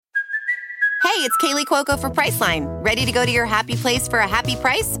Hey, it's Kaylee Cuoco for Priceline. Ready to go to your happy place for a happy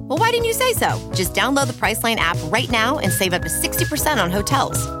price? Well, why didn't you say so? Just download the Priceline app right now and save up to 60% on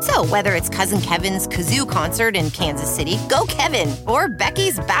hotels. So whether it's Cousin Kevin's Kazoo Concert in Kansas City, go Kevin, or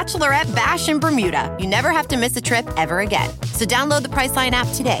Becky's Bachelorette Bash in Bermuda, you never have to miss a trip ever again. So download the Priceline app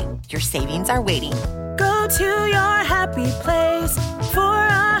today. Your savings are waiting. Go to your happy place for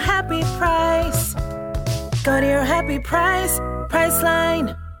a happy price. Go to your happy price,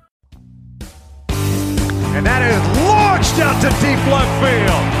 Priceline. And that is launched out to deep left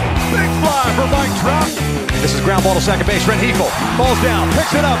field. Big fly for Mike Trout. This is ground ball to second base. Red Heagle falls down,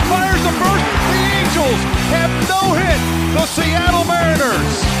 picks it up, fires to first. The Angels have no hit. The Seattle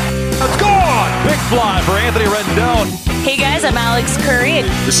Mariners. It's gone. Big fly for Anthony Rendon. Hey guys, I'm Alex Curry.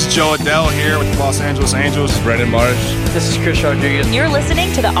 This is Joe Adele here with the Los Angeles Angels. Brendan Marsh. This is Chris Rodriguez. You're listening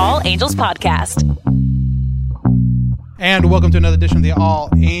to the All Angels Podcast. And welcome to another edition of the All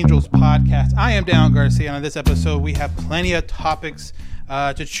Angels Podcast. I am Dan Garcia, and on this episode, we have plenty of topics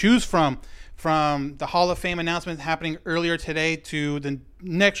to choose from the Hall of Fame announcement happening earlier today to the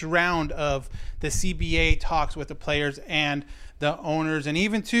next round of the CBA talks with the players and the owners, and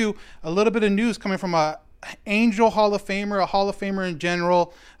even to a little bit of news coming from a Angel Hall of Famer, a Hall of Famer in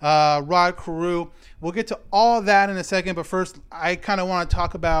general, Rod Carew. We'll get to all that in a second, but first, I kind of want to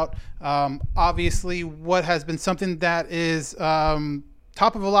talk about, obviously, what has been something that is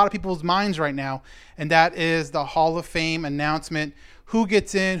top of a lot of people's minds right now, and that is the Hall of Fame announcement. Who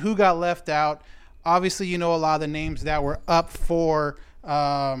gets in, who got left out. Obviously, you know a lot of the names that were up for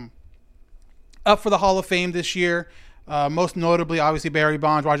the Hall of Fame this year. Most notably, obviously, Barry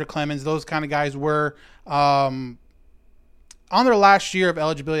Bonds, Roger Clemens, those kind of guys were on their last year of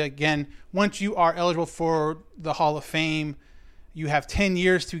eligibility. Again, once you are eligible for the Hall of Fame, you have 10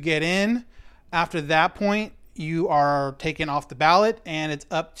 years to get in. After that point, you are taken off the ballot, and it's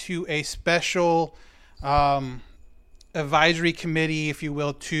up to a special advisory committee, if you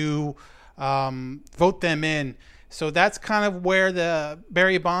will, to vote them in. So that's kind of where the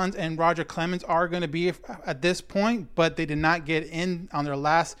Barry Bonds and Roger Clemens are going to be at this point, but they did not get in on their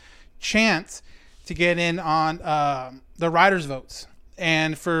last chance to get in on the writers' votes.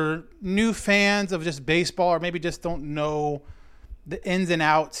 And for new fans of just baseball, or maybe just don't know the ins and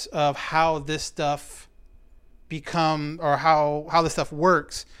outs of how this stuff how this stuff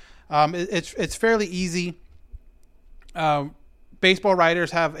works, it's fairly easy. Baseball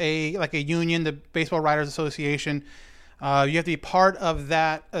writers have a union, the Baseball Writers Association. You have to be part of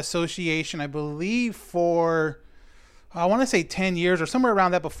that association, I believe, for I want to say 10 years or somewhere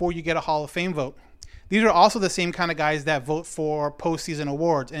around that before you get a Hall of Fame vote. These are also the same kind of guys that vote for postseason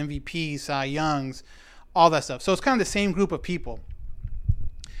awards, MVPs, Cy Youngs, all that stuff. So it's kind of the same group of people.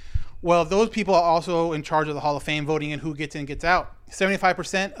 Well, those people are also in charge of the Hall of Fame voting and who gets in, gets out.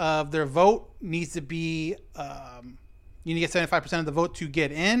 75% of their vote needs to be, you need to get 75% of the vote to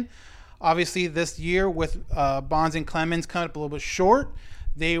get in. Obviously, this year with Bonds and Clemens coming up a little bit short,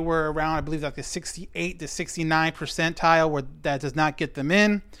 they were around, I believe, like the 68 to 69 percentile, where that does not get them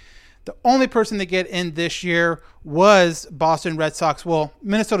in. The only person to get in this year was Boston Red Sox. Well,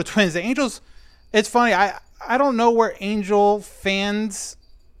 Minnesota Twins. The Angels, it's funny. I don't know where Angel fans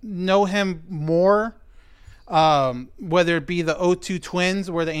know him more, whether it be the 0-2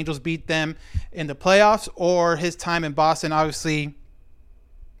 Twins, where the Angels beat them in the playoffs, or his time in Boston. Obviously,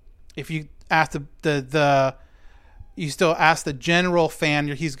 if you ask you still ask the general fan,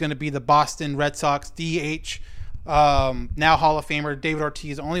 he's going to be the Boston Red Sox DH. Now Hall of Famer David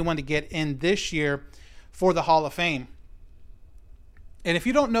Ortiz, the only one to get in this year for the Hall of Fame. And if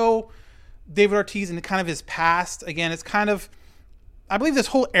you don't know David Ortiz and kind of his past, again, it's kind of, I believe this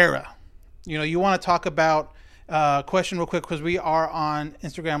whole era, you want to talk about question real quick, because we are on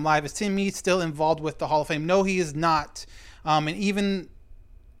Instagram Live. Is Tim Meade still involved with the Hall of Fame? No, he is not. And even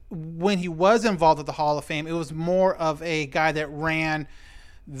when he was involved with the Hall of Fame, it was more of a guy that ran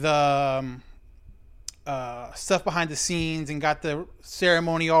the stuff behind the scenes and got the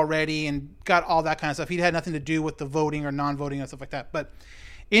ceremony already and got all that kind of stuff. He had nothing to do with the voting or non-voting and stuff like that. But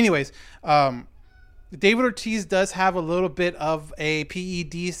anyways, David Ortiz does have a little bit of a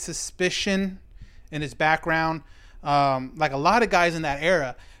PED suspicion in his background. Like a lot of guys in that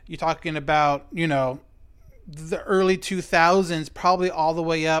era, you're talking about, the early 2000s, probably all the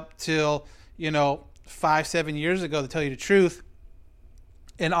way up till, 5-7 years ago, to tell you the truth.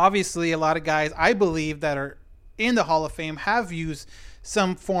 And obviously a lot of guys, I believe, that are in the Hall of Fame have used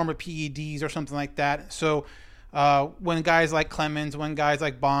some form of PEDs or something like that. So when guys like Clemens, when guys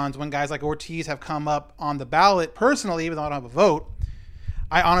like Bonds, when guys like Ortiz have come up on the ballot, personally, even though I don't have a vote,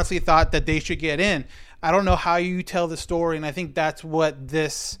 I honestly thought that they should get in. I don't know how you tell the story, and I think that's what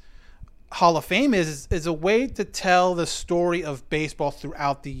this Hall of Fame is a way to tell the story of baseball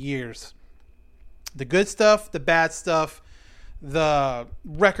throughout the years. The good stuff, the bad stuff, the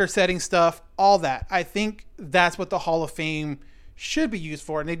record-setting stuff, all that. I think that's what the Hall of Fame should be used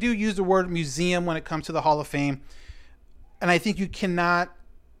for. And they do use the word museum when it comes to the Hall of Fame. And I think you cannot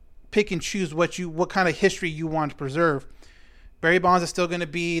pick and choose what kind of history you want to preserve. Barry Bonds is still going to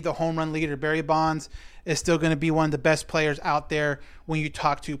be the home run leader. Barry Bonds is still going to be one of the best players out there when you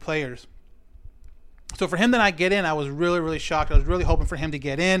talk to players. So for him to not get in, I was really, really shocked. I was really hoping for him to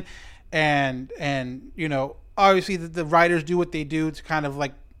get in. And you know, obviously the writers do what they do to kind of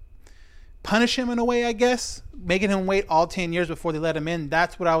like punish him in a way, I guess, making him wait all 10 years before they let him in.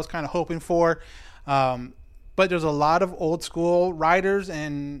 That's what I was kind of hoping for. But there's a lot of old school writers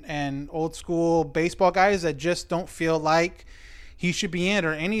and old school baseball guys that just don't feel like he should be in,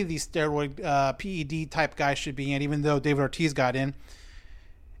 or any of these steroid PED type guys should be in, even though David Ortiz got in.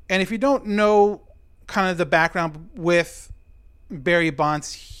 And if you don't know kind of the background with Barry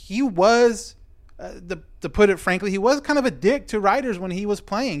Bonds, he was, to put it frankly, he was kind of a dick to writers when he was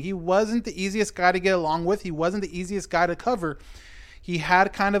playing. He wasn't the easiest guy to get along with. He wasn't the easiest guy to cover. He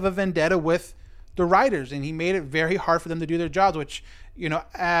had kind of a vendetta with the writers, and he made it very hard for them to do their jobs, which, you know,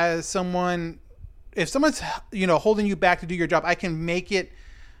 as someone, if someone's, you know, holding you back to do your job, I can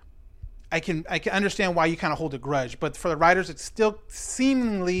understand why you kind of hold a grudge. But for the writers, it's still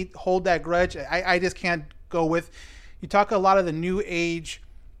seemingly hold that grudge. I just can't go with. You talk a lot of the new age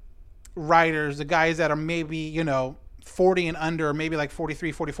writers, the guys that are maybe, you know, 40 and under, or maybe like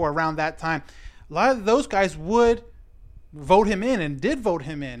 43, 44, around that time. A lot of those guys would vote him in and did vote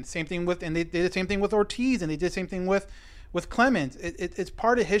him in. Same thing with, and they did the same thing with Ortiz, and they did the same thing with Clemens. It's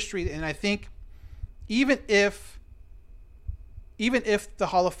part of history. And I think even if the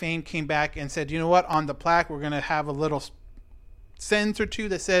Hall of Fame came back and said, you know what, on the plaque, we're going to have a little sentence or two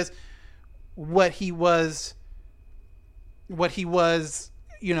that says what he was,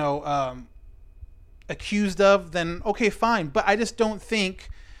 you know, accused of, then okay, fine. But I just don't think,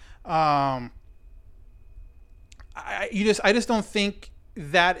 I just don't think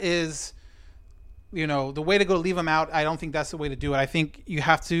that is, you know, the way to go. Leave him out. I don't think that's the way to do it. I think you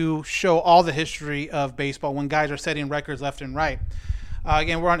have to show all the history of baseball when guys are setting records left and right.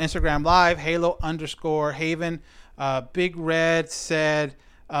 Again, we're on Instagram Live, Halo_Haven. Big Red said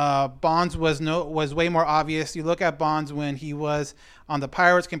Bonds was way more obvious. You look at Bonds when he was on the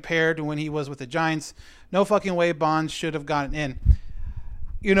Pirates compared to when he was with the Giants. No fucking way Bonds should have gotten in.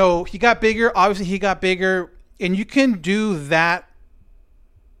 You know, he got bigger. Obviously, he got bigger. And you can do that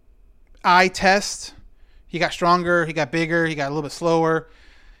eye test. He got stronger. He got bigger. He got a little bit slower.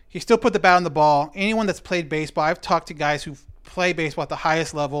 He still put the bat on the ball. Anyone that's played baseball, I've talked to guys who play baseball at the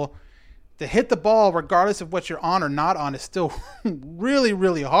highest level. To hit the ball, regardless of what you're on or not on, is still really,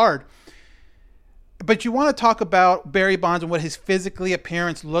 really hard. But you want to talk about Barry Bonds and what his physically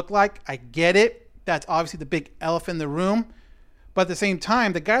appearance looked like. I get it. That's obviously the big elephant in the room. But at the same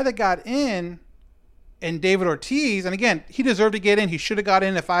time, the guy that got in, and David Ortiz, and again, he deserved to get in. He should have got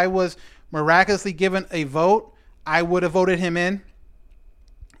in. If I was miraculously given a vote, I would have voted him in.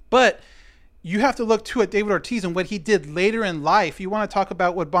 But you have to look too at David Ortiz and what he did later in life. You want to talk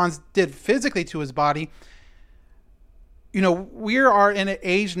about what Bonds did physically to his body. You know, we are in an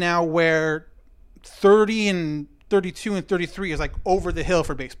age now where 30 and 32 and 33 is like over the hill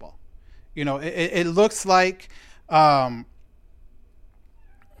for baseball. You know, it looks like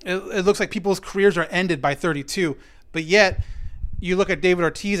it looks like people's careers are ended by 32, but yet you look at David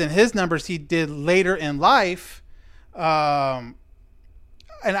Ortiz and his numbers he did later in life, and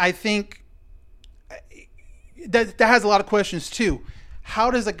I think that has a lot of questions too.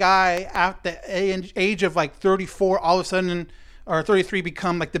 How does a guy at the age of like 34 all of a sudden, or 33,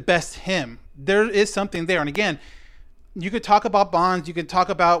 become like the best him? There is something there. And again, you could talk about Bonds, you could talk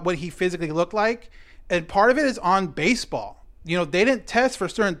about what he physically looked like, and part of it is on baseball. You know, they didn't test for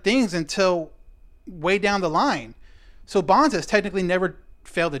certain things until way down the line. So Bonds has technically never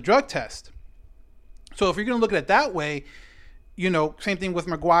failed a drug test. So if you're going to look at it that way, you know, same thing with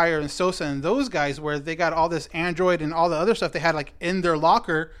McGwire and Sosa and those guys, where they got all this Android and all the other stuff they had like in their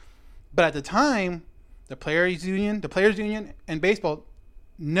locker. But at the time, the players union and baseball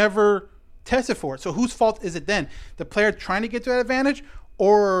never tested for it. So whose fault is it then? The player trying to get to that advantage,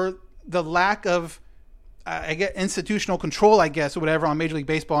 or the lack of I get institutional control, I guess, or whatever, on Major League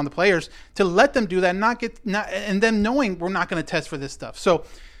Baseball and the players to let them do that, and them knowing we're not going to test for this stuff. So,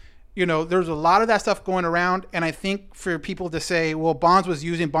 you know, there's a lot of that stuff going around, and I think for people to say, well, Bonds was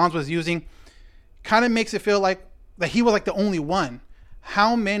using, kind of makes it feel like that he was like the only one.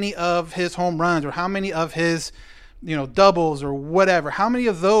 How many of his home runs, or how many of his, you know, doubles or whatever, how many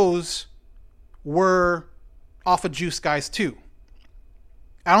of those were off of juice guys too.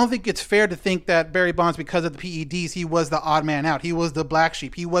 I don't think it's fair to think that Barry Bonds, because of the PEDs, he was the odd man out. He was the black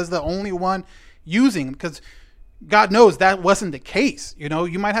sheep. He was the only one using them, because God knows that wasn't the case. You know,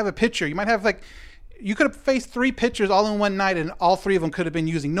 you might have a pitcher. You might have you could have faced 3 pitchers all in one night and all 3 of them could have been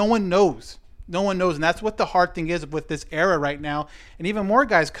using. No one knows. No one knows. And that's what the hard thing is with this era right now. And even more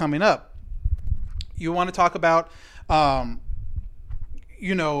guys coming up. You want to talk about,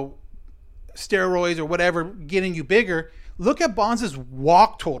 steroids or whatever getting you bigger. Look at Bonds'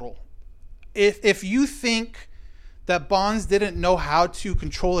 walk total. If you think that Bonds didn't know how to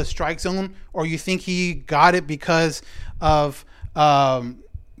control his strike zone, or you think he got it because of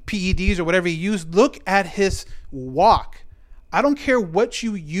PEDs or whatever he used, look at his walk. I don't care what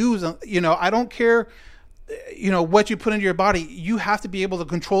you use. I don't care, what you put into your body. You have to be able to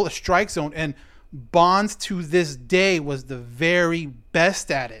control a strike zone. And Bonds to this day was the very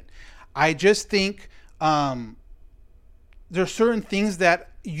best at it. I just think there's certain things that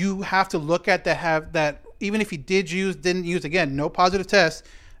you have to look at that even if he didn't use, again, no positive tests.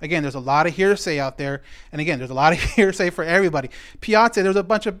 Again, there's a lot of hearsay out there. And again, there's a lot of hearsay for everybody. Piazza, there's a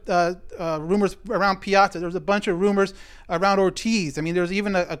bunch of rumors around Piazza. There's a bunch of rumors around Ortiz. I mean, there's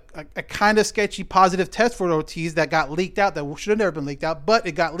even a kind of sketchy positive test for Ortiz that got leaked out that should have never been leaked out, but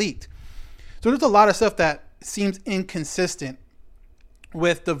it got leaked. So there's a lot of stuff that seems inconsistent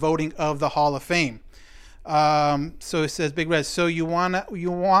with the voting of the Hall of Fame. So it says Big Red. So you want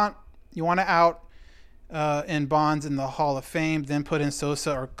to out in Bonds in the Hall of Fame, then put in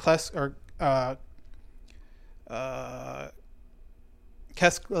Sosa or Jose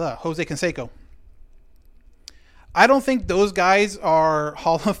Canseco. I don't think those guys are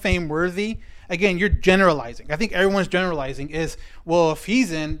Hall of Fame worthy. Again, you're generalizing. I think everyone's generalizing is, well, if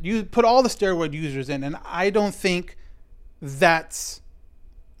he's in, you put all the steroid users in, and I don't think that's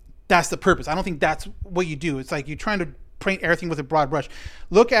the purpose. I don't think that's what you do. It's like you're trying to paint everything with a broad brush.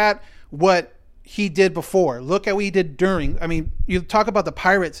 Look at what he did before. Look at what he did during. I mean, you talk about the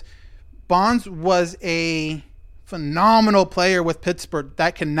Pirates. Bonds was a phenomenal player with Pittsburgh.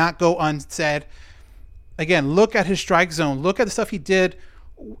 That cannot go unsaid. Again, look at his strike zone. Look at the stuff he did,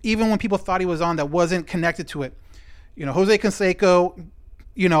 even when people thought he was on that wasn't connected to it. Jose Canseco,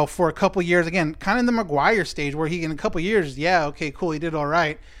 for a couple years, again, kind of in the McGwire stage where he, in a couple years, yeah, okay, cool, he did all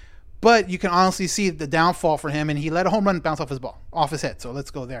right. But you can honestly see the downfall for him, and he let a home run bounce off his head. So let's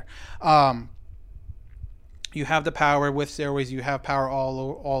go there. You have the power with steroids. You have power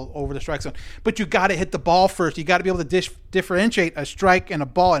all over the strike zone. But you got to hit the ball first. You got to be able to differentiate a strike and a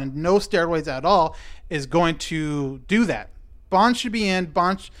ball, and no steroids at all is going to do that. Bonds should be in.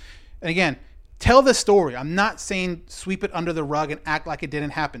 Bonds, and again, tell the story. I'm not saying sweep it under the rug and act like it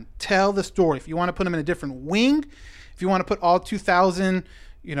didn't happen. Tell the story. If you want to put him in a different wing, if you want to put all 2000,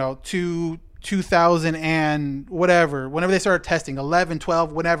 to 2000 and whatever, whenever they started testing, 11,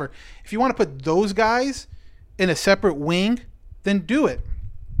 12, whatever. If you want to put those guys in a separate wing, then do it.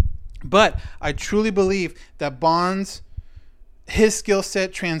 But I truly believe that Bonds, his skill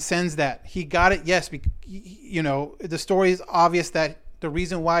set transcends that. He got it, yes. The story is obvious that the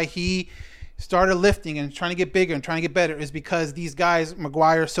reason why he started lifting and trying to get bigger and trying to get better is because these guys,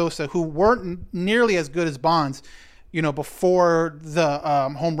 McGwire, Sosa, who weren't nearly as good as Bonds, before the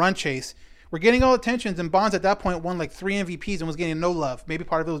home run chase, were getting all attentions, and Bonds at that point won like 3 MVPs and was getting no love. Maybe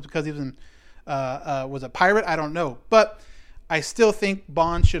part of it was because he was a Pirate. I don't know. But I still think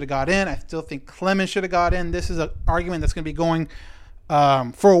Bonds should have got in. I still think Clemens should have got in. This is an argument that's going to be going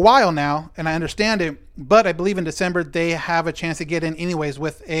for a while now, and I understand it. But I believe in December they have a chance to get in anyways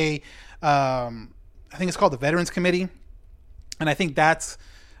with I think it's called the Veterans Committee. And I think that's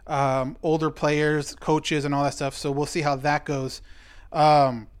older players, coaches, and all that stuff. So we'll see how that goes.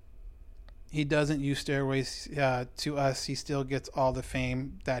 He doesn't use steroids to us. He still gets all the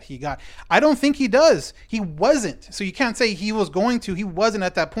fame that he got. I don't think he does. He wasn't. So you can't say he was going to. He wasn't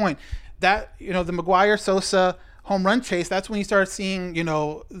at that point. That, the McGwire, Sosa home run chase, that's when you start seeing,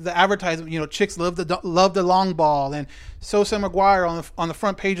 the advertisement, chicks love the long ball, and Sosa and McGwire on the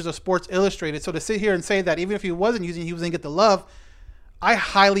front pages of Sports Illustrated. So to sit here and say that even if he wasn't using, he was going to get the love, I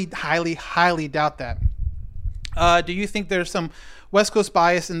highly, highly, highly doubt that. Do you think there's some West Coast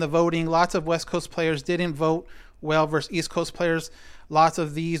bias in the voting? Lots of West Coast players didn't vote well versus East Coast players. Lots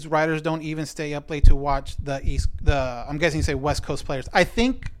of these writers don't even stay up late to watch I'm guessing you say West Coast players. I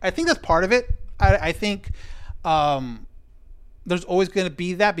think that's part of it. I think there's always going to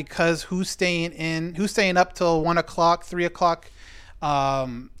be that, because who's staying up till 1 o'clock, 3 o'clock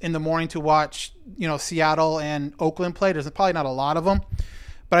in the morning to watch, Seattle and Oakland play. There's probably not a lot of them,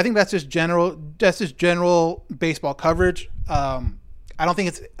 but I think that's just general baseball coverage. I don't think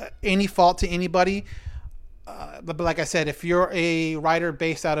it's any fault to anybody. But like I said, if you're a writer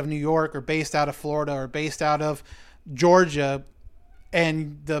based out of New York or based out of Florida or based out of Georgia,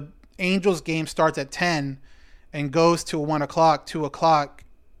 and the Angels game starts at 10 and goes to 1 o'clock, 2 o'clock,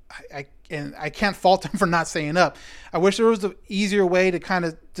 I can't fault them for not staying up. I wish there was an easier way to kind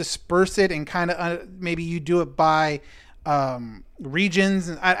of disperse it and kind of maybe you do it by regions.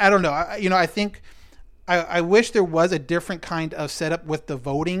 I don't know. I think I wish there was a different kind of setup with the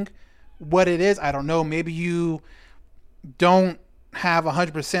voting. What it is, I don't know. Maybe you don't have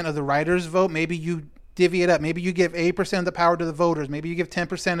 100% of the writers vote. Maybe you divvy it up. Maybe you give 8% of the power to the voters. Maybe you give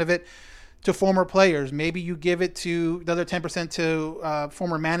 10% of it to former players. Maybe you give it to the other 10% to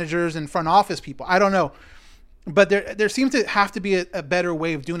former managers and front office people. I don't know. But there seems to have to be a better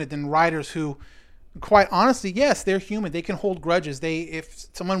way of doing it than writers who, quite honestly, yes, they're human. They can hold grudges. If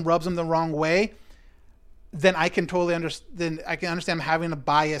someone rubs them the wrong way, then I can totally understand. I can understand having a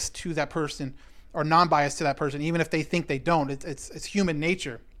bias to that person or non-bias to that person, even if they think they don't. It's human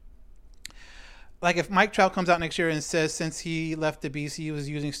nature. Like if Mike Trout comes out next year and says since he left the BC he was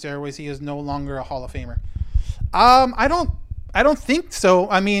using steroids, he is no longer a Hall of Famer. I don't think so.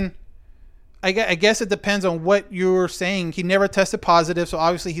 I mean, I guess it depends on what you're saying. He never tested positive, so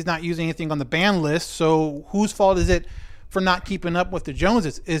obviously he's not using anything on the ban list. So whose fault is it for not keeping up with the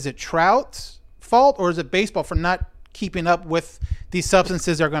Joneses? Is it Trout's fault or is it baseball for not keeping up with these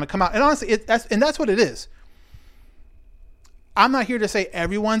substances that are going to come out? And honestly, that's what it is. I'm not here to say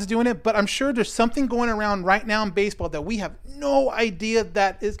everyone's doing it, but I'm sure there's something going around right now in baseball that we have no idea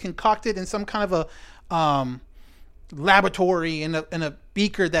that is concocted in some kind of a laboratory in a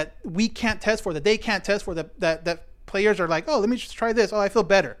beaker that we can't test for, that they can't test for, that players are like, oh, let me just try this. Oh, I feel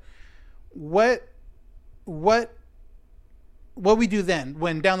better. What we do then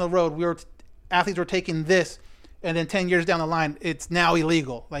when down the road athletes were taking this and then 10 years down the line, it's now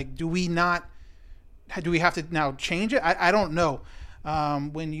illegal. Like, do we have to now change it? I don't know.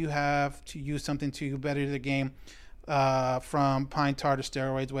 When you have to use something to better the game, from pine tar to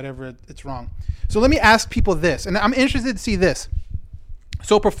steroids, whatever, it's wrong. So let me ask people this, and I'm interested to see this.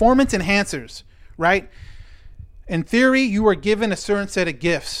 So performance enhancers, right? In theory, you are given a certain set of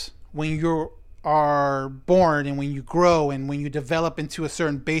gifts when you are born and when you grow and when you develop into a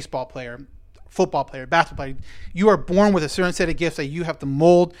certain baseball player, football player, basketball player. You are born with a certain set of gifts that you have to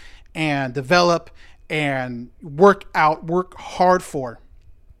mold and develop and work hard for.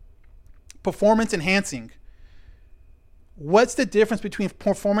 Performance enhancing. What's the difference between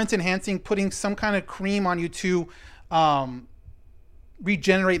performance enhancing, putting some kind of cream on you to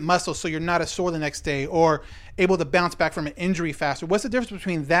regenerate muscle so you're not as sore the next day or able to bounce back from an injury faster? What's the difference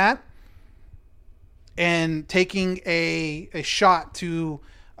between that and taking a shot to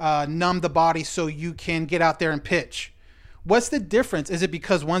numb the body so you can get out there and pitch? What's the difference? Is it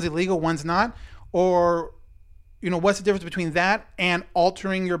because one's illegal, one's not? Or, what's the difference between that and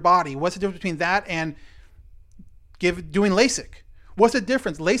altering your body? What's the difference between that and doing LASIK? What's the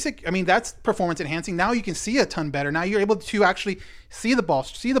difference? LASIK, I mean, that's performance enhancing. Now you can see a ton better. Now you're able to actually see the ball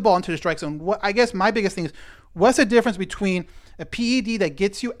into the strike zone. I guess my biggest thing is, what's the difference between a PED that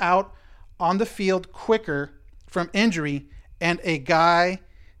gets you out on the field quicker from injury and a guy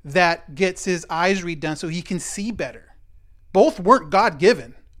that gets his eyes redone so he can see better? Both weren't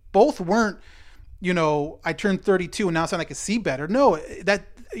God-given. Both weren't, I turned 32 and now I can see better. No,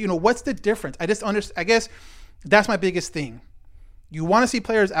 what's the difference? I guess that's my biggest thing. You want to see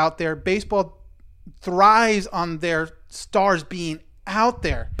players out there. Baseball thrives on their stars being out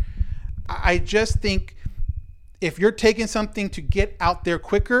there. I just think if you're taking something to get out there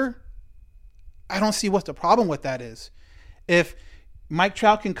quicker, I don't see what the problem with that is. If Mike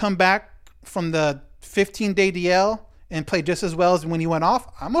Trout can come back from the 15-day DL and play just as well as when he went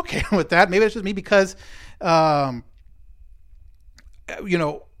off, I'm okay with that. Maybe it's just me because, maybe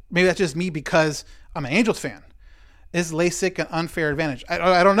that's just me because I'm an Angels fan. Is LASIK an unfair advantage?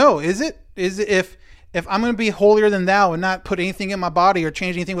 I don't know. Is it if I'm going to be holier than thou and not put anything in my body or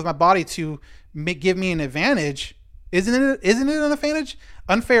change anything with my body to give me an advantage? Isn't it an advantage?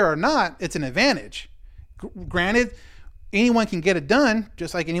 Unfair or not, it's an advantage. Granted, anyone can get it done,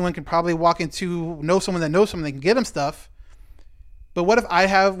 just like anyone can probably walk know someone that knows someone that can get them stuff. But what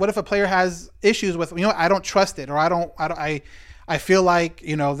if a player has issues with, I don't trust it, or I feel like,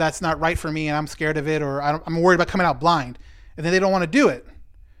 that's not right for me and I'm scared of it, or I'm worried about coming out blind, and then they don't want to do it.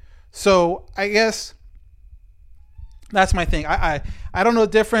 So I guess that's my thing. I don't know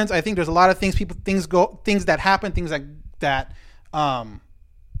the difference. I think there's a lot of things that happen, things that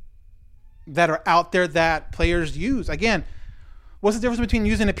are out there that players use. Again, What's the difference between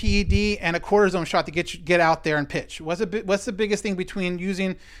using a PED and a cortisone shot to get out there and pitch? What's the biggest thing between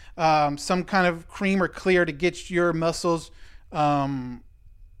using some kind of cream or clear to get your muscles,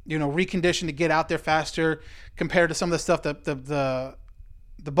 reconditioned to get out there faster compared to some of the stuff that the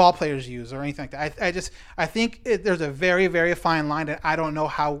ball players use or anything like that? I think there's a very, very fine line that I don't know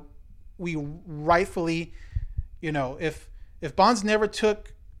how we rightfully, if Bonds never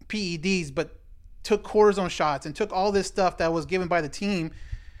took PEDs but took cortisone shots and took all this stuff that was given by the team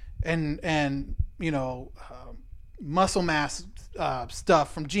and muscle mass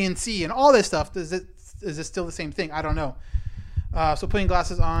stuff from GNC and all this stuff, is it still the same thing? I don't know. So putting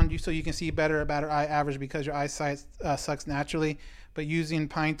glasses on so you can see better about eye average because your eyesight sucks naturally, but using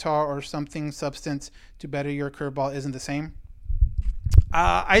pine tar or substance to better your curveball isn't the same.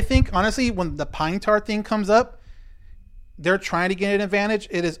 I think honestly, when the pine tar thing comes up, they're trying to get an advantage.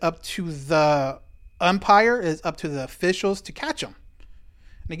 It is up to the umpire, it is up to the officials to catch them.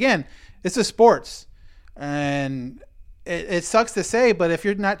 And again, it's a sports, and it sucks to say, but if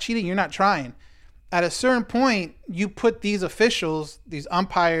you're not cheating, you're not trying. At a certain point, you put these officials, these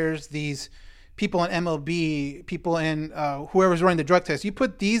umpires, these people in MLB, people in whoever's running the drug test, you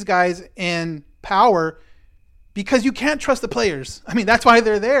put these guys in power because you can't trust the players. I mean, that's why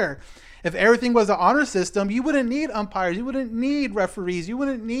they're there. If everything was an honor system, you wouldn't need umpires. You wouldn't need referees. You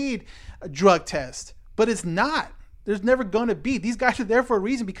wouldn't need a drug test. But it's not. There's never going to be. These guys are there for a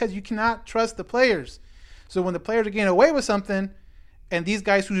reason because you cannot trust the players. So when the players are getting away with something and these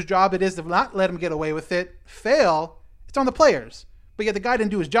guys whose job it is to not let them get away with it fail, it's on the players. But yet the guy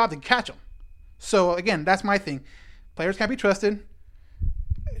didn't do his job to catch them. So again, that's my thing. Players can't be trusted.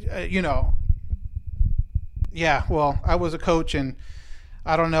 Yeah, well, I was a coach, and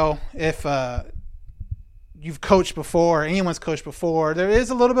I don't know if you've coached before, or anyone's coached before. There is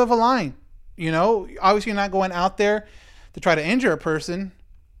a little bit of a line. Obviously you're not going out there to try to injure a person,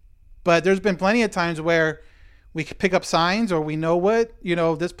 but there's been plenty of times where we could pick up signs or we know what,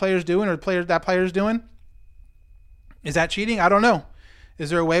 this player's doing or that player's doing. Is that cheating? I don't know. Is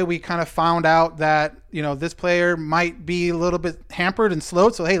there a way we kind of found out that, this player might be a little bit hampered and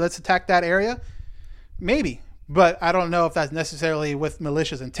slowed? So, hey, let's attack that area. Maybe, but I don't know if that's necessarily with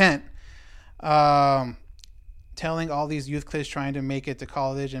malicious intent. Telling all these youth kids trying to make it to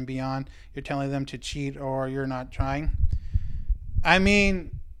college and beyond, you're telling them to cheat or you're not trying. I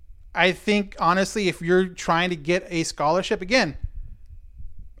mean, I think honestly, if you're trying to get a scholarship, again,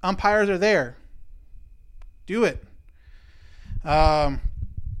 umpires are there. Do it.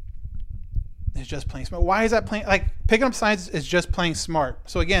 It's just playing smart. Why is that playing? Like, picking up signs is just playing smart.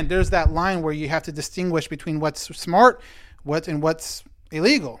 So again, there's that line where you have to distinguish between what's smart, what's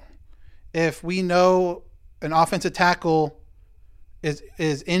illegal. If we know an offensive tackle is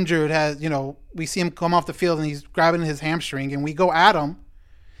injured, we see him come off the field and he's grabbing his hamstring and we go at him,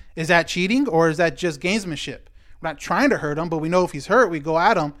 is that cheating or is that just gamesmanship? We're not trying to hurt him, but we know if he's hurt, we go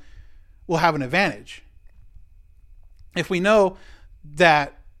at him, we'll have an advantage. If we know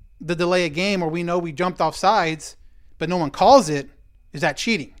that the delay of game or we know we jumped off sides, but no one calls it, is that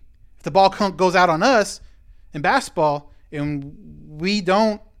cheating? If the ball goes out on us in basketball and we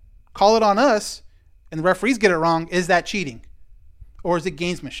don't call it on us and the referees get it wrong, is that cheating? Or is it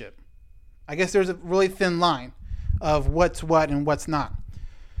gamesmanship? I guess there's a really thin line of what's what and what's not.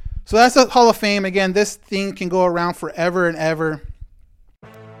 So that's the Hall of Fame. Again, this thing can go around forever and ever.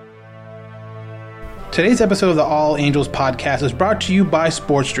 Today's episode of the All Angels podcast is brought to you by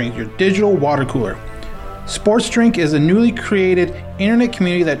Sports Drink, your digital water cooler. Sports Drink is a newly created internet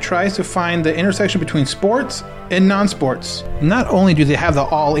community that tries to find the intersection between sports and non-sports. Not only do they have the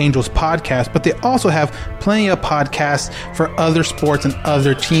All Angels podcast, but they also have plenty of podcasts for other sports and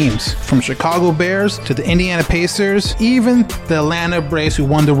other teams. From Chicago Bears to the Indiana Pacers, even the Atlanta Braves who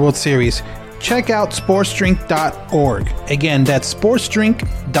won the World Series. Check out sportsdrink.org. Again, that's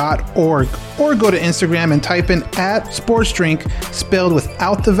sportsdrink.org. Or go to Instagram and type in @sportsdrink, spelled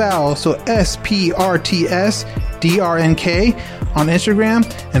without the vowel, so SPRTSDRNK on Instagram,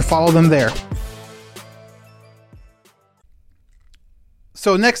 and follow them there.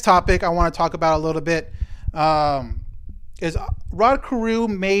 So next topic I want to talk about a little bit is Rod Carew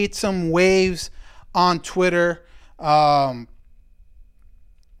made some waves on Twitter.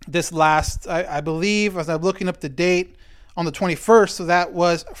 This last, I believe, as I'm looking up the date, on the 21st, so that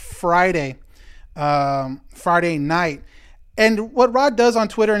was Friday night. And what Rod does on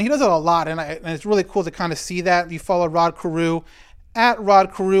Twitter, and he does it a lot, and it's really cool to kind of see that. You follow Rod Carew at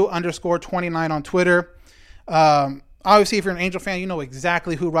 @RodCarew_29 on Twitter. Obviously, if you're an Angel fan, you know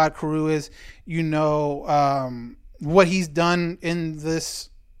exactly who Rod Carew is. You know what he's done in this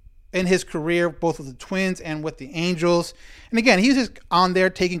in his career, both with the Twins and with the Angels. And again, he was just on there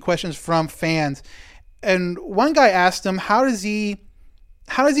taking questions from fans. And one guy asked him, how does he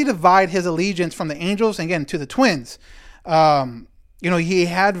divide his allegiance from the Angels and again to the Twins? He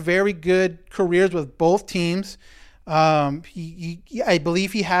had very good careers with both teams. I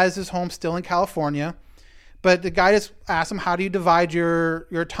believe he has his home still in California, but the guy just asked him, how do you divide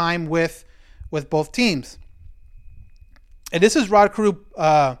your time with both teams? And this is Rod Carew,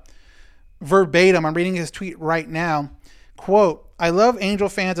 verbatim. I'm reading his tweet right now. Quote, "I love Angel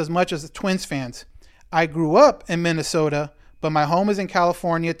fans as much as the Twins fans. I grew up in Minnesota, but my home is in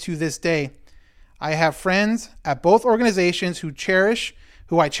California to this day. I have friends at both organizations who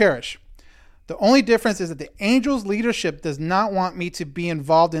I cherish. The only difference is that the Angels leadership does not want me to be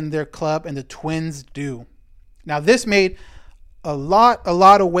involved in their club, and the Twins do." Now, this made a lot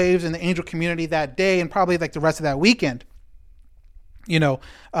of waves in the Angel community that day, and probably like the rest of that weekend.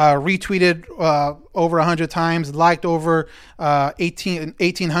 Retweeted over 100 times, liked over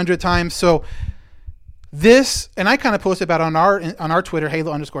 1,800 times. So this, and I kind of posted about it on our Twitter,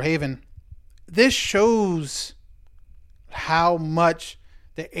 Halo_Haven. This shows how much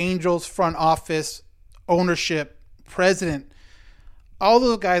the Angels front office, ownership, president, all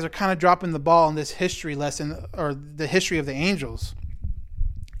those guys are kind of dropping the ball in this history lesson, or the history of the Angels.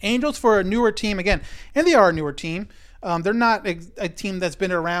 Angels, for a newer team, again, and they are a newer team. They're not a team that's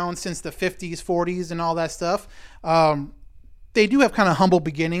been around since the 50s, 40s, and all that stuff. They do have kind of humble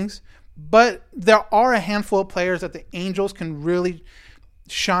beginnings, but there are a handful of players that the Angels can really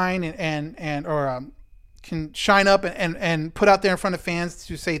shine can shine up and put out there in front of fans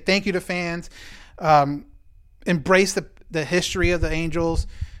to say thank you to fans, embrace the history of the Angels,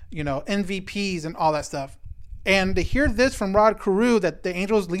 MVPs and all that stuff. And to hear this from Rod Carew, that the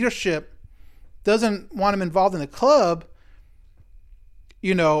Angels leadership doesn't want him involved in the club,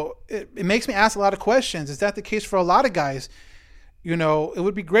 it makes me ask a lot of questions. Is that the case for a lot of guys? It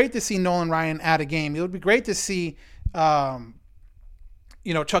would be great to see Nolan Ryan at a game. It would be great to see, Chuck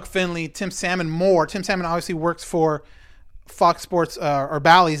Finley, Tim Salmon more. Tim Salmon obviously works for Fox Sports or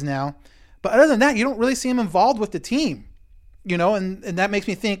Bally's now. But other than that, you don't really see him involved with the team, and that makes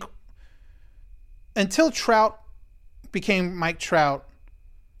me think, until Trout became Mike Trout,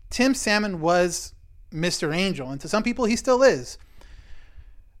 Tim Salmon was Mr. Angel. And to some people, he still is.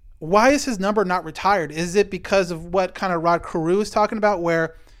 Why is his number not retired? Is it because of what kind of Rod Carew is talking about,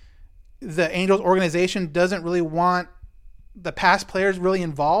 where the Angels organization doesn't really want the past players really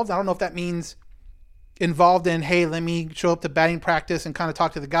involved? I don't know if that means involved in, hey, let me show up to batting practice and kind of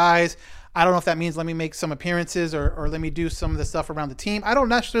talk to the guys. I don't know if that means let me make some appearances or let me do some of the stuff around the team. I don't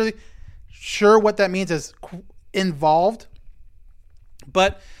necessarily sure what that means as involved,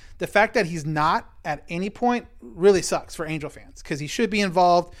 but the fact that he's not at any point really sucks for Angel fans, because he should be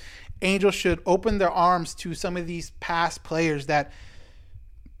involved. Angels should open their arms to some of these past players that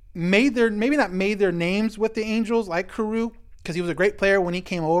maybe not made their names with the Angels, like Carew, because he was a great player when he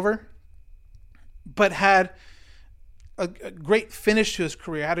came over, but had a great finish to his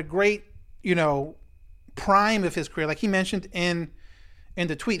career, had a great, prime of his career. Like he mentioned in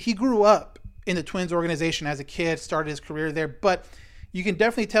the tweet, he grew up in the Twins organization as a kid, started his career there, but you can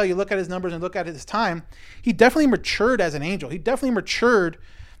definitely tell, you look at his numbers and look at his time, he definitely matured as an Angel. He definitely matured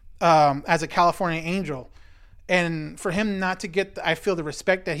as a California Angel. And for him not to get, I feel, the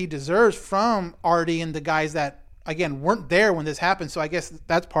respect that he deserves from Artie and the guys that, again, weren't there when this happened. So I guess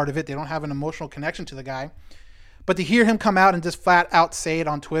that's part of it. They don't have an emotional connection to the guy. But to hear him come out and just flat out say it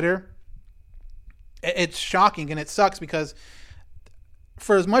on Twitter, it's shocking, and it sucks, because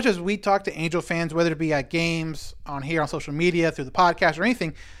for as much as we talk to Angel fans, whether it be at games, on here, on social media, through the podcast or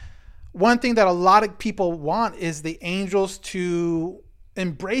anything, one thing that a lot of people want is the Angels to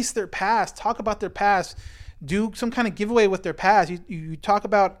embrace their past, talk about their past, do some kind of giveaway with their past. You talk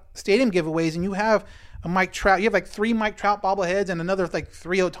about stadium giveaways, and you have a Mike Trout. You have like 3 Mike Trout bobbleheads and another like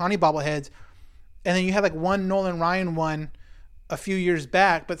 3 Ohtani bobbleheads. And then you have like one Nolan Ryan one a few years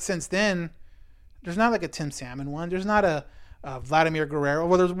back. But since then, there's not like a Tim Salmon one. There's not a Vladimir Guerrero.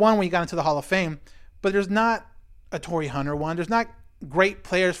 Well, there's one when you got into the Hall of Fame, but there's not a Torrey Hunter one. There's not great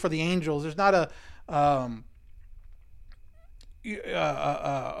players for the Angels. There's not a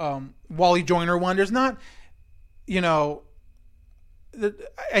Wally Joyner one. There's not, I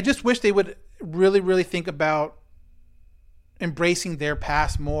just wish they would really, really think about embracing their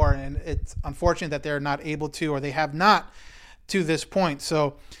past more. And it's unfortunate that they're not able to, or they have not to this point.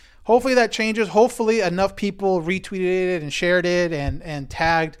 So hopefully that changes. Hopefully enough people retweeted it and shared it and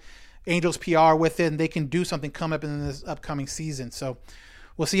tagged Angels PR with it, and they can do something come up in this upcoming season. So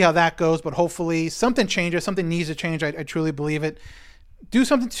we'll see how that goes, but hopefully something changes. Something needs to change. I truly believe it. do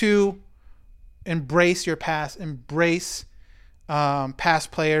something to embrace your past, embrace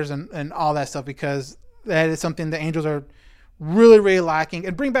past players and all that stuff, because that is something the Angels are really, really lacking.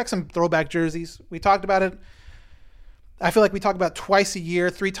 And bring back some throwback jerseys. We talked about it. I feel like we talk about twice a year,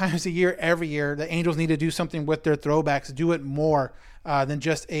 3 times a year, every year. The Angels need to do something with their throwbacks, do it more than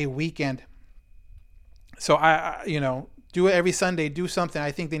just a weekend. So I do it every Sunday, do something.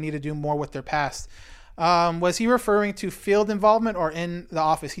 I think they need to do more with their past. Was he referring to field involvement or in the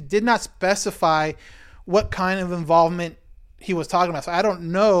office? He did not specify what kind of involvement he was talking about. So I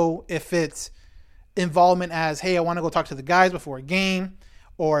don't know if it's involvement as, hey, I want to go talk to the guys before a game,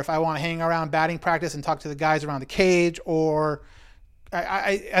 or if I want to hang around batting practice and talk to the guys around the cage, or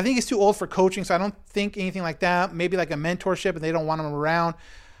I think he's too old for coaching, so I don't think anything like that. Maybe like a mentorship and they don't want him around.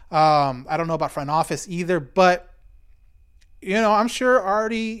 I don't know about front office either, but I'm sure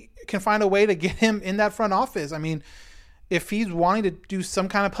Artie can find a way to get him in that front office. I mean, if he's wanting to do some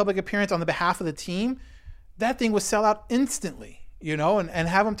kind of public appearance on the behalf of the team, that thing would sell out instantly, and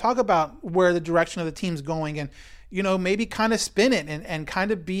have him talk about where the direction of the team's going, and, maybe kind of spin it and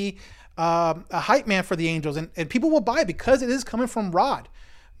kind of be a hype man for the Angels. And people will buy it because it is coming from Rod.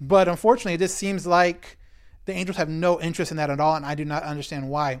 But unfortunately, it just seems like the Angels have no interest in that at all, and I do not understand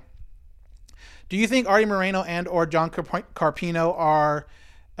why. Do you think Artie Moreno and or John Carpino are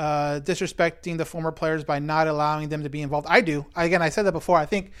disrespecting the former players by not allowing them to be involved? I do. Again, I said that before. I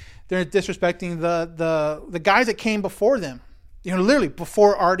think they're disrespecting the guys that came before them, literally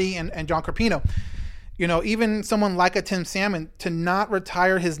before Artie and John Carpino. Even someone like a Tim Salmon, to not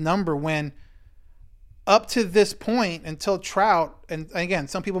retire his number when up to this point until Trout, and again,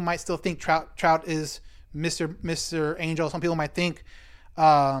 some people might still think Trout is Mr. Angel. Some people might think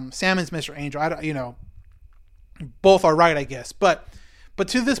Salmon's Mr. Angel. Both are right, I guess. But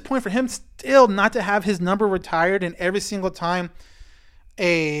to this point, for him still not to have his number retired, and every single time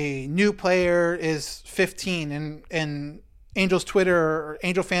a new player is 15 and Angels Twitter or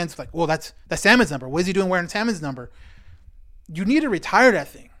Angel fans like, well, that's Salmon's number. What is he doing wearing Salmon's number? You need to retire that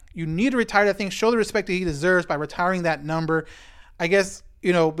thing. Show the respect that he deserves by retiring that number. I guess,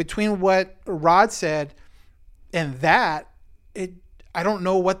 between what Rod said and that, I don't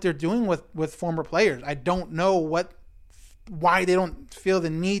know what they're doing with former players. I don't know why they don't feel the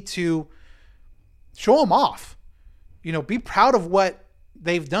need to show them off. Be proud of what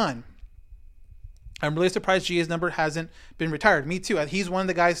they've done. I'm really surprised GA's number hasn't been retired. Me too. He's one of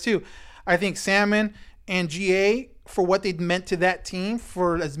the guys too. I think Salmon and GA, for what they meant to that team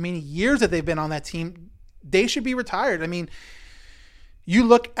for as many years that they've been on that team, they should be retired. I mean, you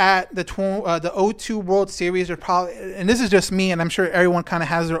look at the 0-2 World Series, are probably, and this is just me, and I'm sure everyone kind of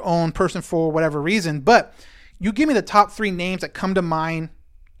has their own person for whatever reason, but you give me the top 3 names that come to mind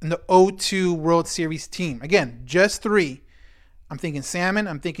in the 0-2 World Series team. Again, just 3. I'm thinking Salmon,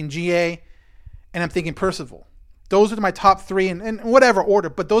 I'm thinking GA, and I'm thinking Percival. Those are my top 3 in whatever order,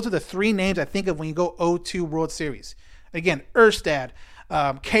 but those are the 3 names I think of when you go 0-2 World Series. Again, Erstad,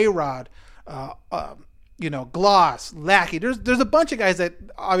 K-Rod, Gloss, Lackey. There's a bunch of guys that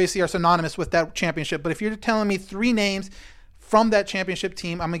obviously are synonymous with that championship, but if you're telling me 3 names from that championship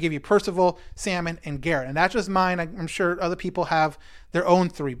team, I'm going to give you Percival, Salmon, and Garrett. And that's just mine. I'm sure other people have their own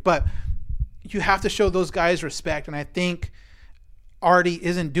 3, but you have to show those guys respect, and I think Artie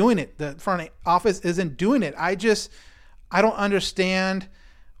isn't doing it. The front office isn't doing it. I don't understand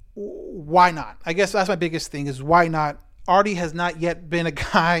why not. I guess that's my biggest thing, is why not. Artie has not yet been a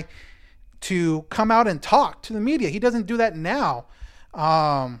guy to come out and talk to the media. He doesn't do that now.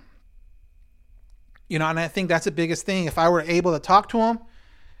 And I think that's the biggest thing. If I were able to talk to him,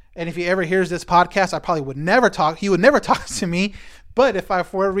 and if he ever hears this podcast, I probably would never talk. He would never talk to me. But if I,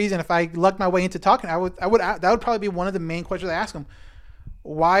 for a reason, if I lucked my way into talking, that would probably be one of the main questions I ask him.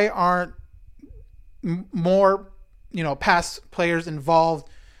 Why aren't more, past players involved,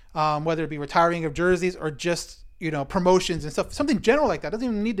 whether it be retiring of jerseys or just, promotions and stuff, something general like that. It doesn't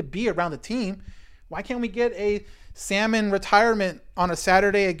even need to be around the team. Why can't we get a Salmon retirement on a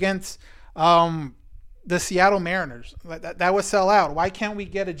Saturday against the Seattle Mariners? That would sell out. Why can't we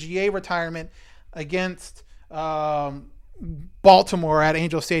get a GA retirement against Baltimore at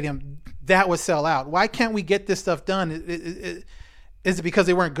Angel Stadium? That would sell out. Why can't we get this stuff done? Is it because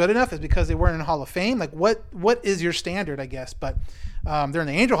they weren't good enough? Is it because they weren't in the Hall of Fame? Like, what is your standard, I guess? But they're in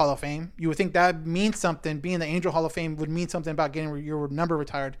the Angel Hall of Fame. You would think that means something. Being in the Angel Hall of Fame would mean something about getting your number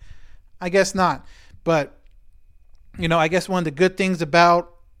retired. I guess not. But, I guess one of the good things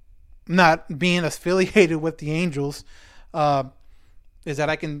about not being affiliated with the Angels is that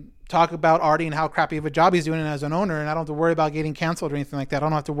I can talk about Artie and how crappy of a job he's doing as an owner, and I don't have to worry about getting canceled or anything like that. I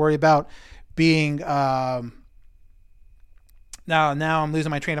don't have to worry about being Now I'm losing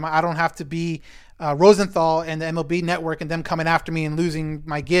my train of mind. I don't have to be Rosenthal and the MLB Network and them coming after me and losing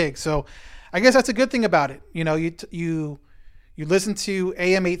my gig. So I guess that's a good thing about it. You listen to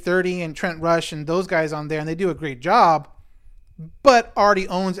AM 830 and Trent Rush and those guys on there, and they do a great job. But Artie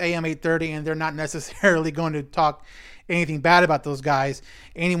owns AM 830, and they're not necessarily going to talk anything bad about those guys.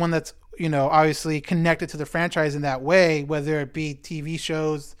 Anyone that's obviously connected to the franchise in that way, whether it be TV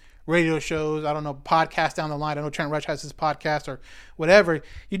shows, radio shows, I don't know, podcasts down the line. I know Trent Rush has his podcast or whatever.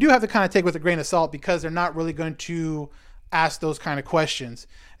 You do have to kind of take with a grain of salt because they're not really going to ask those kind of questions.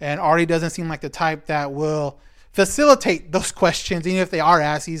 And Artie doesn't seem like the type that will facilitate those questions, even if they are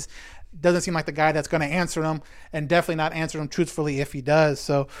asked. He doesn't seem like the guy that's going to answer them, and definitely not answer them truthfully if he does.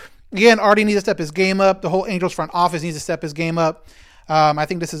 So again, Artie needs to step his game up. The whole Angels front office needs to step his game up. I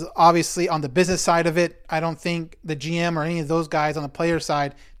think this is obviously on the business side of it. I don't think the GM or any of those guys on the player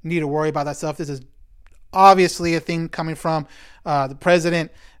side need to worry about that stuff. This is obviously a thing coming from the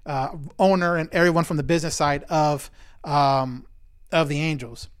president, owner, and everyone from the business side of the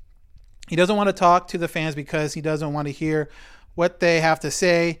Angels. He doesn't want to talk to the fans because he doesn't want to hear what they have to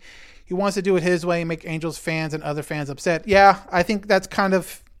say. He wants to do it his way and make Angels fans and other fans upset. Yeah, I think that's kind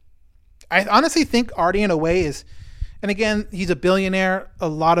of... I honestly think Artie in a way is... And again, he's a billionaire. A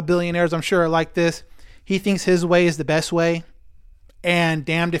lot of billionaires, I'm sure, are like this. He thinks his way is the best way. And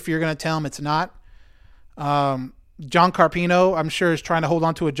damned if you're going to tell him it's not. John Carpino, I'm sure, is trying to hold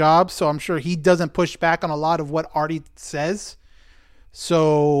on to a job. So I'm sure he doesn't push back on a lot of what Artie says.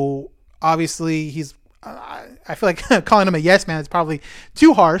 So obviously he's... I feel like calling him a yes man is probably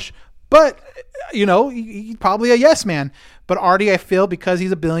too harsh. But, he's probably a yes man. But Artie, I feel, because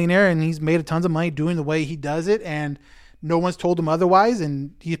he's a billionaire and he's made tons of money doing the way he does it, and no one's told him otherwise,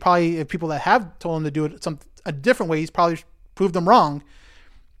 and he's probably, if people that have told him to do it a different way, he's probably proved them wrong.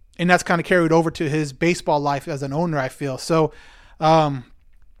 And that's kind of carried over to his baseball life as an owner, I feel. So,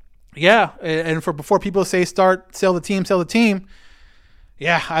 yeah. And before people say sell the team.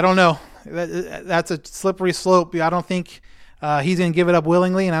 Yeah, I don't know. That's a slippery slope. I don't think he's going to give it up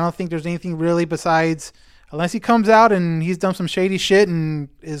willingly, and I don't think there's anything really besides, unless he comes out and he's done some shady shit and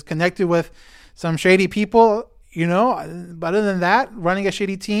is connected with some shady people, But other than that, running a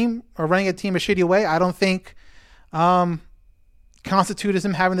shitty team or running a team a shitty way, I don't think constitutes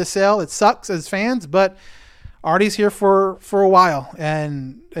him having to sell. It sucks as fans, but Artie's here for a while,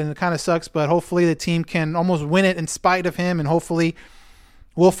 and it kind of sucks, but hopefully the team can almost win it in spite of him, and hopefully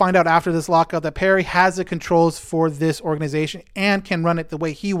we'll find out after this lockout that Perry has the controls for this organization and can run it the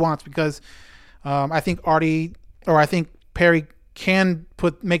way he wants, because I think Perry can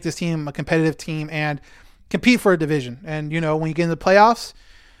make this team a competitive team and compete for a division. And, when you get into the playoffs,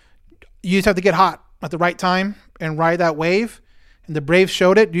 you just have to get hot at the right time and ride that wave. And the Braves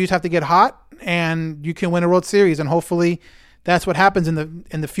showed it. You just have to get hot and you can win a World Series. And hopefully that's what happens in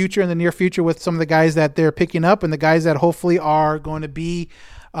the future, in the near future, with some of the guys that they're picking up and the guys that hopefully are going to be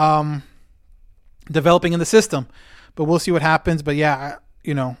developing in the system. But we'll see what happens. But yeah,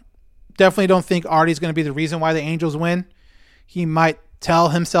 definitely don't think Artie's going to be the reason why the Angels win. He might tell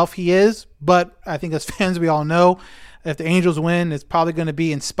himself he is, but I think as fans, we all know if the Angels win, it's probably going to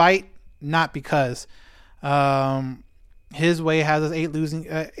be in spite, not because. His way has us losing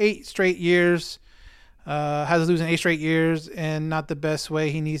 8 straight years, and not the best way.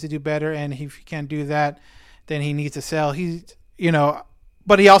 He needs to do better, and if he can't do that, then he needs to sell.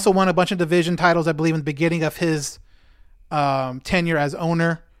 But he also won a bunch of division titles, I believe, in the beginning of his tenure as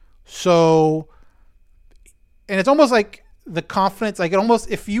owner. So, and it's almost like the confidence, like it almost,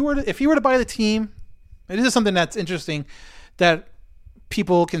 if you were to buy the team, and this is something that's interesting that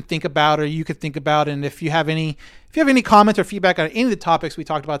people can think about, or you could think about. And if you have any comments or feedback on any of the topics we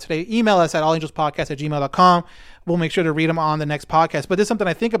talked about today, email us at allangelspodcast@gmail.com. We'll make sure to read them on the next podcast. But this is something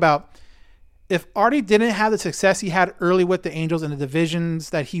I think about. If Artie didn't have the success he had early with the Angels in the divisions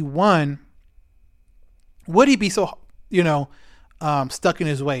that he won, would he be so, stuck in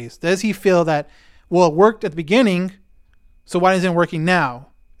his ways? Does he feel that, well, it worked at the beginning, so why isn't it working now?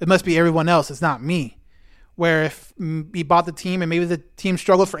 It must be everyone else. It's not me. Where if he bought the team and maybe the team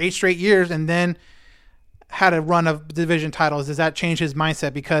struggled for 8 straight years and then had a run of division titles, does that change his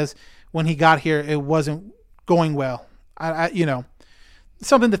mindset? Because when he got here, it wasn't going well.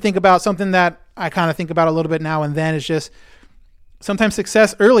 Something to think about, something that I kind of think about a little bit now and then. Is just sometimes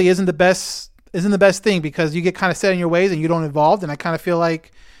success early isn't the best thing, because you get kind of set in your ways and you don't evolve. And I kind of feel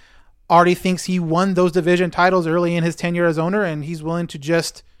like Artie thinks he won those division titles early in his tenure as owner, and he's willing to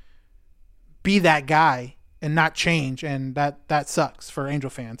just be that guy and not change. And that sucks for Angel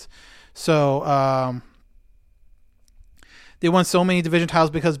fans. So they won so many division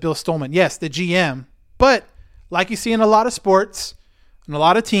titles because Bill Stolman. Yes, the GM, but like you see in a lot of sports, in a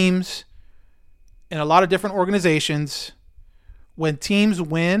lot of teams, in a lot of different organizations, when teams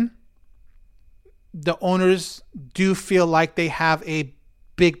win, the owners do feel like they have a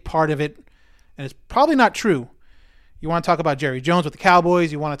big part of it. And it's probably not true. You want to talk about Jerry Jones with the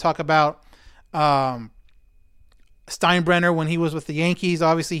Cowboys. You want to talk about Steinbrenner when he was with the Yankees.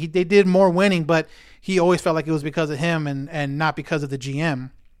 Obviously, they did more winning, but he always felt like it was because of him and not because of the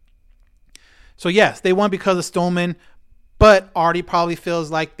GM. So, yes, they won because of Stillman, but Artie probably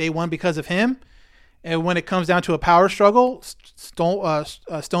feels like they won because of him. And when it comes down to a power struggle,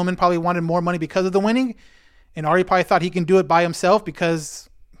 Stillman probably wanted more money because of the winning, and Artie probably thought he can do it by himself because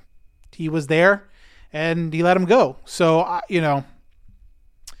he was there, and he let him go. So,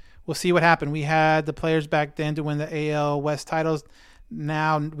 we'll see what happened. We had the players back then to win the AL West titles.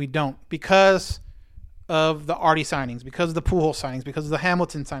 Now we don't because of the Artie signings, because of the Pujols signings, because of the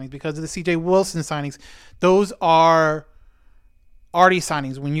Hamilton signings, because of the C.J. Wilson signings. Those are Artie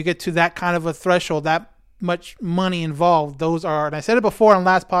signings. When you get to that kind of a threshold, that much money involved, those are, and I said it before on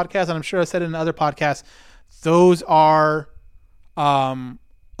last podcast, and I'm sure I said it in other podcasts, those are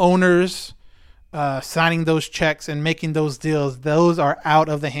owners signing those checks and making those deals. Those are out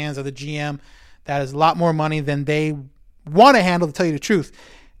of the hands of the GM. That is a lot more money than they want to handle, to tell you the truth,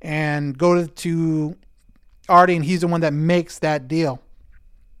 and go to Artie, and he's the one that makes that deal.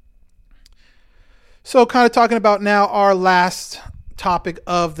 So kind of talking about now our last topic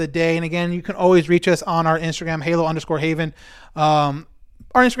of the day. And again, you can always reach us on our Instagram, Halo_Haven. Our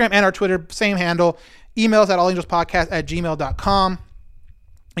Instagram and our Twitter, same handle. Emails at allangelspodcast@gmail.com.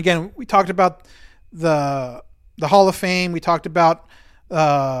 Again, we talked about the Hall of Fame. We talked about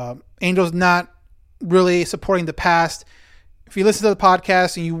Angels not really supporting the past. If you listen to the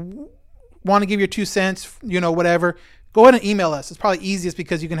podcast and you want to give your 2 cents, whatever, go ahead and email us. It's probably easiest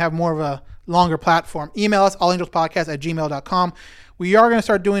because you can have more of a longer platform. Email us, allangelspodcast@gmail.com. We are going to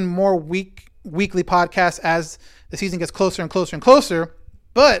start doing more weekly podcasts as the season gets closer and closer and closer.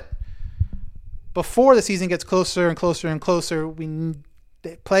 But before the season gets closer and closer and closer,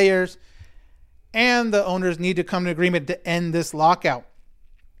 the players and the owners need to come to agreement to end this lockout.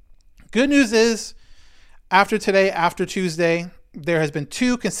 Good news is, after today, after Tuesday, there has been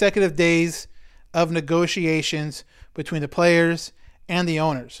 2 consecutive days of negotiations between the players and the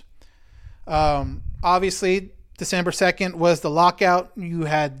owners. Obviously, December 2nd was the lockout. You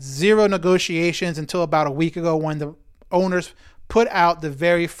had 0 negotiations until about a week ago when the owners put out the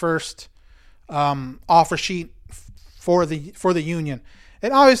very first offer sheet for the union.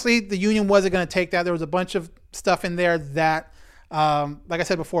 And obviously, the union wasn't going to take that. There was a bunch of stuff in there that, like I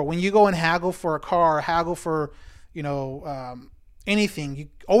said before, when you go and haggle for a car, or haggle for anything, you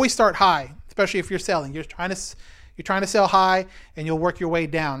always start high, especially if you're selling. You're trying to sell high, and you'll work your way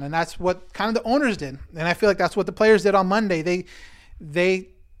down. And that's what kind of the owners did. And I feel like that's what the players did on Monday. They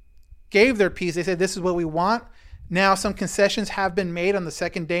gave their piece. They said, this is what we want. Now, some concessions have been made on the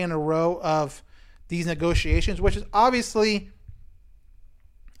second day in a row of these negotiations, which is obviously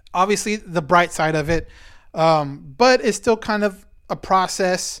the bright side of it. But it's still kind of a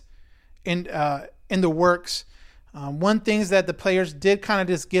process in the works. One thing that the players did kind of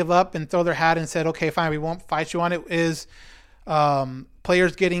just give up and throw their hat and said, okay, fine, we won't fight you on it, is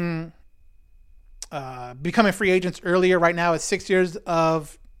players getting becoming free agents earlier. Right now it's 6 years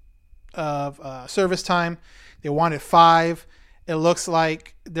of service time. They wanted 5. It looks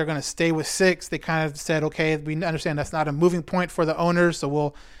like they're going to stay with 6. They kind of said, okay, we understand that's not a moving point for the owners, so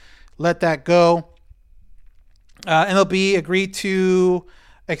we'll let that go. MLB agreed to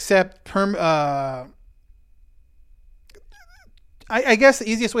accept I guess the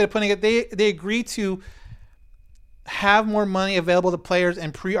easiest way of putting it, they agreed to have more money available to players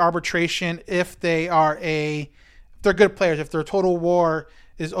in pre-arbitration if they're good players, if their total WAR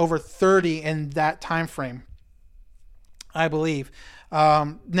is over 30 in that time frame, I believe.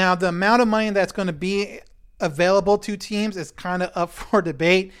 Now, the amount of money that's going to be available to teams is kind of up for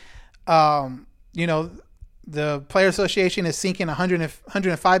debate. The Player Association is sinking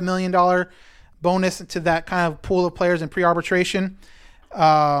 $105 million bonus to that kind of pool of players in pre-arbitration.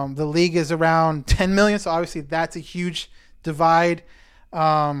 The league is around $10 million, so obviously that's a huge divide.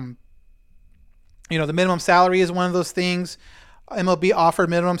 The minimum salary is one of those things. MLB offered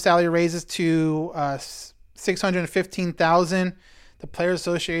minimum salary raises to $615,000. The Players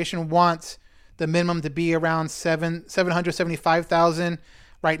Association wants the minimum to be around $775,000.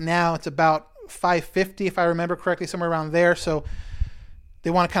 Right now, it's about $550,000, if I remember correctly, somewhere around there. So they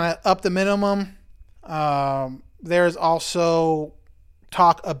want to kind of up the minimum. There's also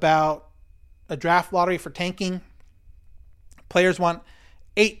talk about a draft lottery for tanking. Players want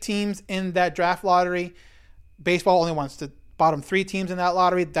 8 teams in that draft lottery. baseball only wants the bottom 3 teams in that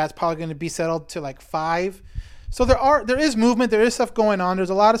lottery. That's probably going to be settled to like 5. So there is movement. There is stuff going on. There's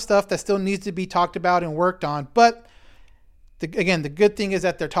a lot of stuff that still needs to be talked about and worked on. But the good thing is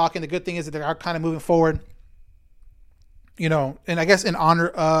that they're talking. The good thing is that they are kind of moving forward. And I guess in honor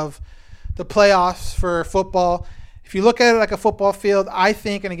of the playoffs for football, if you look at it like a football field, I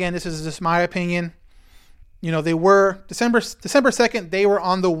think, and again, this is just my opinion, they were December 2nd, they were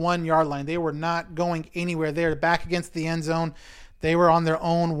on the 1 yard line. They were not going anywhere. They were back against the end zone. They were on their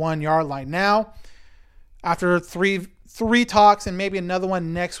own 1 yard line. Now, after three talks and maybe another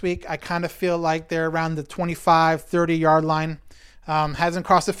one next week, I kind of feel like they're around the 25, 30 yard line. Hasn't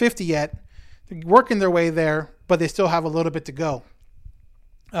crossed the 50 yet. They're working their way there, but they still have a little bit to go.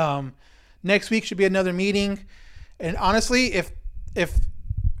 Next week should be another meeting. And honestly, if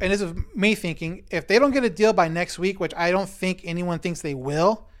and this is me thinking, if they don't get a deal by next week, which I don't think anyone thinks they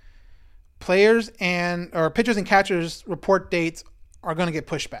will, pitchers and catchers report dates are going to get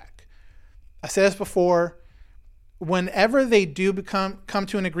pushed back. I said this before, whenever they do come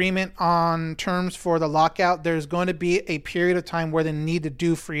to an agreement on terms for the lockout, there's going to be a period of time where they need to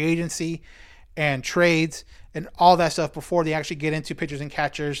do free agency and trades and all that stuff before they actually get into pitchers and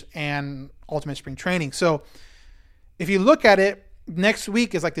catchers and ultimate spring training. So if you look at it, next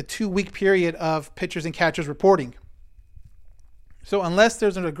week is like the 2-week period of pitchers and catchers reporting. So unless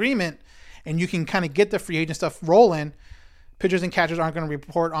there's an agreement and you can kind of get the free agent stuff rolling, pitchers and catchers aren't going to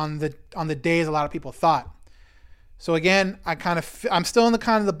report on the days a lot of people thought. So again, I'm still in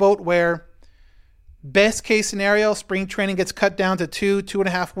the boat where best case scenario, spring training gets cut down to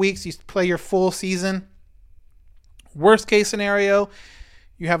 2.5 weeks. You play your full season. Worst case scenario,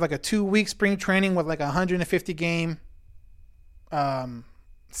 you have like a 2-week spring training with like a 150 game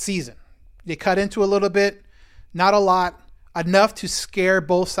season. They cut into a little bit, not a lot, enough to scare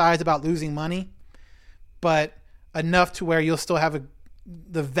both sides about losing money, but enough to where you'll still have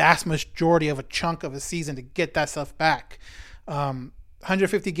the vast majority of a chunk of a season to get that stuff back.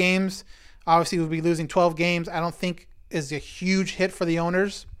 150 games, obviously we'll be losing 12 games. I don't think is a huge hit for the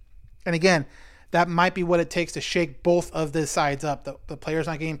owners. And again, that might be what it takes to shake both of the sides up. The players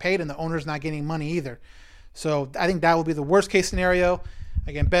not getting paid and the owners not getting money either. So I think that will be the worst case scenario.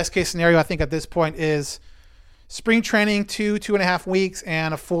 Again, best case scenario I think at this point is spring training 2.5 weeks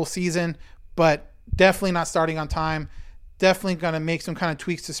and a full season, but definitely not starting on time. Definitely going to make some kind of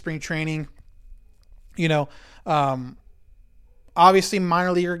tweaks to spring training. Obviously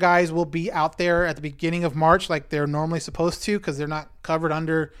minor leaguer guys will be out there at the beginning of March like they're normally supposed to because they're not covered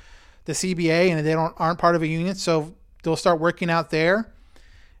under the CBA and they aren't part of a union. So they'll start working out there.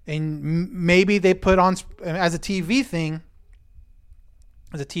 And maybe they put on, as a TV thing,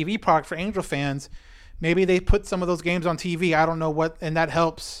 as a TV product for Angel fans, maybe they put some of those games on TV. I don't know what, and that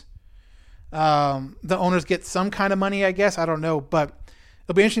helps the owners get some kind of money, I guess. I don't know, but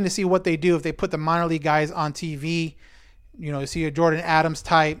it'll be interesting to see what they do if they put the minor league guys on TV. You see a Jordan Adams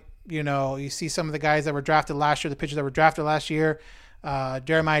type. You see some of the guys that were drafted last year, the pitchers that were drafted last year.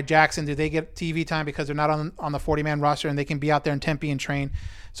 Jeremiah Jackson, do they get TV time because they're not on the 40-man roster and they can be out there in Tempe and train?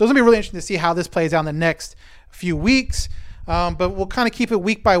 So it's going to be really interesting to see how this plays out in the next few weeks. But we'll kind of keep it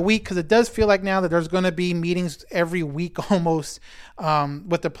week by week because it does feel like now that there's going to be meetings every week almost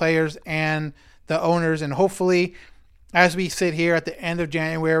with the players and the owners. And hopefully, as we sit here at the end of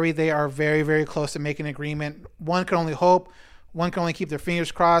January, they are very, very close to making an agreement. One can only hope. One can only keep their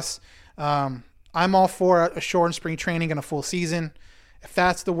fingers crossed. I'm all for a shortened spring training and a full season. If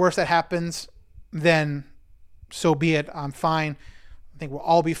that's the worst that happens, then so be it. I'm fine. I think we'll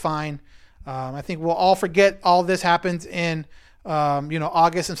all be fine. I think we'll all forget all this happens in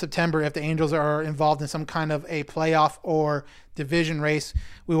August and September if the Angels are involved in some kind of a playoff or division race.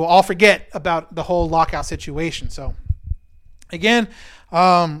 We will all forget about the whole lockout situation. So again,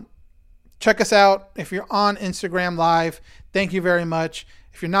 check us out. If you're on Instagram Live, thank you very much.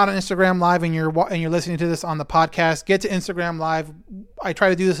 If you're not on Instagram Live and you're listening to this on the podcast, get to Instagram Live. I try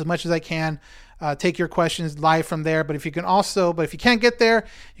to do this as much as I can. Take your questions live from there. But if you can't get there,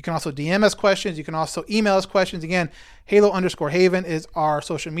 you can also DM us questions. You can also email us questions. Again, Halo_Haven is our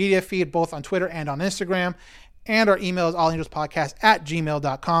social media feed, both on Twitter and on Instagram. And our email is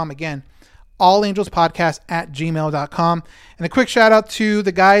allangelspodcast@gmail.com. Again, allangelspodcast@gmail.com. And a quick shout out to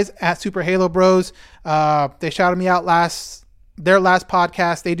the guys at Super Halo Bros. They shouted me out their last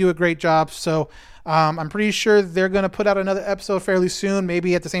podcast. They do a great job. So I'm pretty sure they're going to put out another episode fairly soon,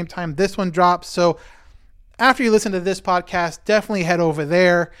 maybe at the same time this one drops. So after you listen to this podcast, definitely head over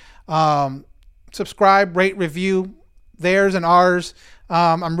there. Subscribe, rate, review theirs and ours.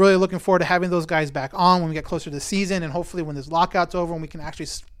 I'm really looking forward to having those guys back on when we get closer to the season, and hopefully when this lockout's over and we can actually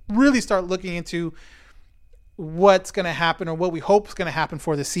really start looking into what's going to happen or what we hope is going to happen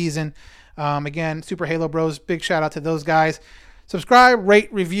for the season. Again, Super Halo Bros, big shout out to those guys. Subscribe,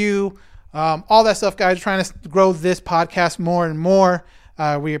 rate, review, all that stuff, guys. We're trying to grow this podcast more and more.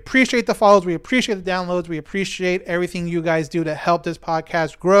 We appreciate the follows. We appreciate the downloads. We appreciate everything you guys do to help this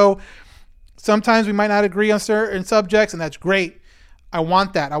podcast grow. Sometimes we might not agree on certain subjects, and that's great. I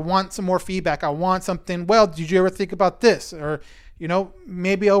want that. I want some more feedback. I want something, well, did you ever think about this? Or,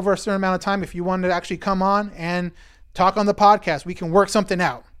 maybe over a certain amount of time, if you wanted to actually come on and talk on the podcast, we can work something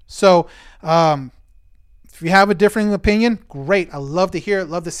out. So if you have a differing opinion, great. I love to hear it,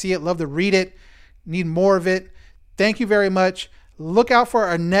 love to see it, love to read it, need more of it. Thank you very much. Look out for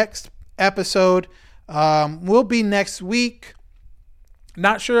our next episode. Will be next week.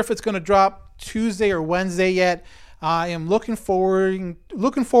 Not sure if it's going to drop Tuesday or Wednesday yet. I am looking forward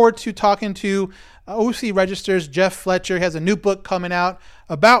to talking to OC Register's Jeff Fletcher. He has a new book coming out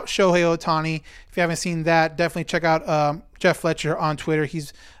about Shohei Ohtani. If you haven't seen that, definitely check out Jeff Fletcher on Twitter.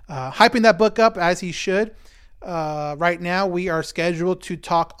 He's hyping that book up, as he should. Right now, we are scheduled to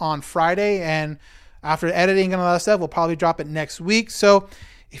talk on Friday, and after editing and all that stuff, we'll probably drop it next week. So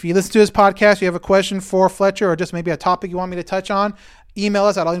if you listen to this podcast, you have a question for Fletcher or just maybe a topic you want me to touch on, email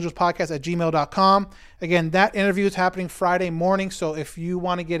us at allangelspodcast@gmail.com. Again, that interview is happening Friday morning, so if you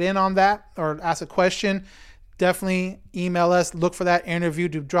want to get in on that or ask a question, definitely email us. Look for that interview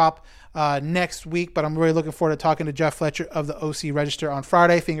to drop next week, but I'm really looking forward to talking to Jeff Fletcher of the OC Register on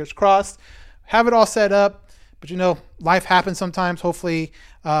Friday. Fingers crossed. Have it all set up, but life happens sometimes. Hopefully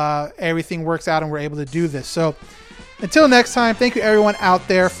everything works out and we're able to do this. So until next time, thank you everyone out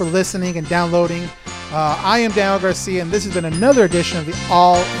there for listening and downloading. I am Daniel Garcia, and this has been another edition of the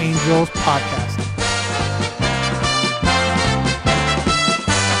All Angels Podcast.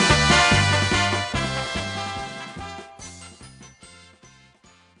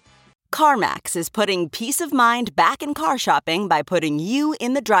 CarMax is putting peace of mind back in car shopping by putting you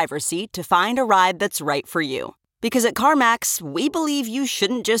in the driver's seat to find a ride that's right for you. Because at CarMax, we believe you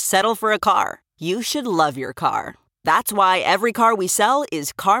shouldn't just settle for a car. You should love your car. That's why every car we sell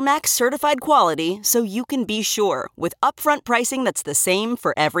is CarMax certified quality, so you can be sure with upfront pricing that's the same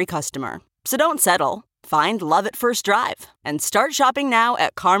for every customer. So don't settle. Find love at first drive and start shopping now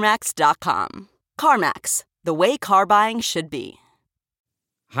at CarMax.com. CarMax, the way car buying should be.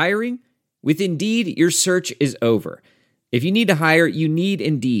 Hiring? With Indeed, your search is over. If you need to hire, you need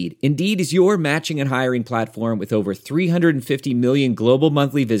Indeed. Indeed is your matching and hiring platform with over 350 million global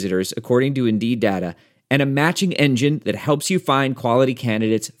monthly visitors, according to Indeed data, and a matching engine that helps you find quality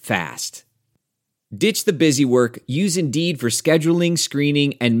candidates fast. Ditch the busy work. Use Indeed for scheduling,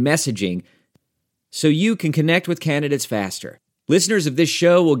 screening, and messaging so you can connect with candidates faster. Listeners of this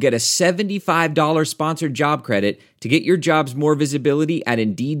show will get a $75 sponsored job credit to get your jobs more visibility at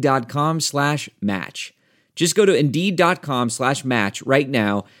Indeed.com/match. Just go to Indeed.com/match right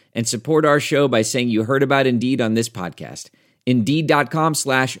now and support our show by saying you heard about Indeed on this podcast.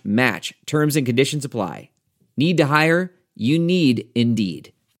 Indeed.com/match. Terms and conditions apply. Need to hire? You need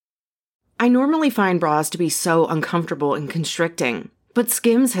Indeed. I normally find bras to be so uncomfortable and constricting, but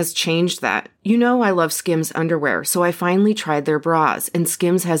Skims has changed that. I love Skims underwear, so I finally tried their bras, and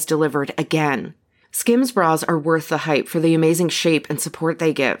Skims has delivered again. Skims bras are worth the hype for the amazing shape and support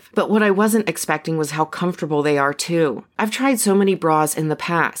they give, but what I wasn't expecting was how comfortable they are too. I've tried so many bras in the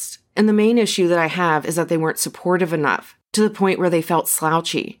past, and the main issue that I have is that they weren't supportive enough, to the point where they felt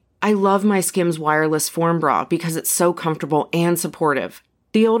slouchy. I love my Skims wireless form bra because it's so comfortable and supportive.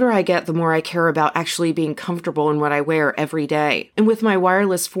 The older I get, the more I care about actually being comfortable in what I wear every day. And with my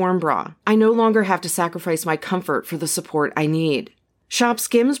wireless form bra, I no longer have to sacrifice my comfort for the support I need. Shop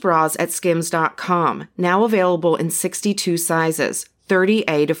Skims bras at skims.com, now available in 62 sizes,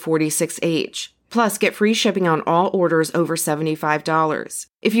 30A to 46H. Plus, get free shipping on all orders over $75.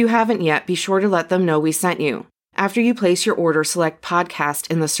 If you haven't yet, be sure to let them know we sent you. After you place your order, select Podcast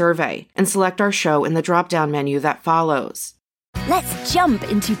in the survey and select our show in the drop-down menu that follows. Let's jump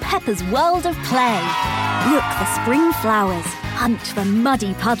into Peppa's world of play. Look for spring flowers, hunt for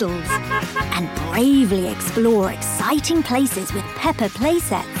muddy puddles, and bravely explore exciting places with Peppa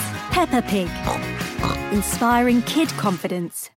playsets. Peppa Pig, inspiring kid confidence.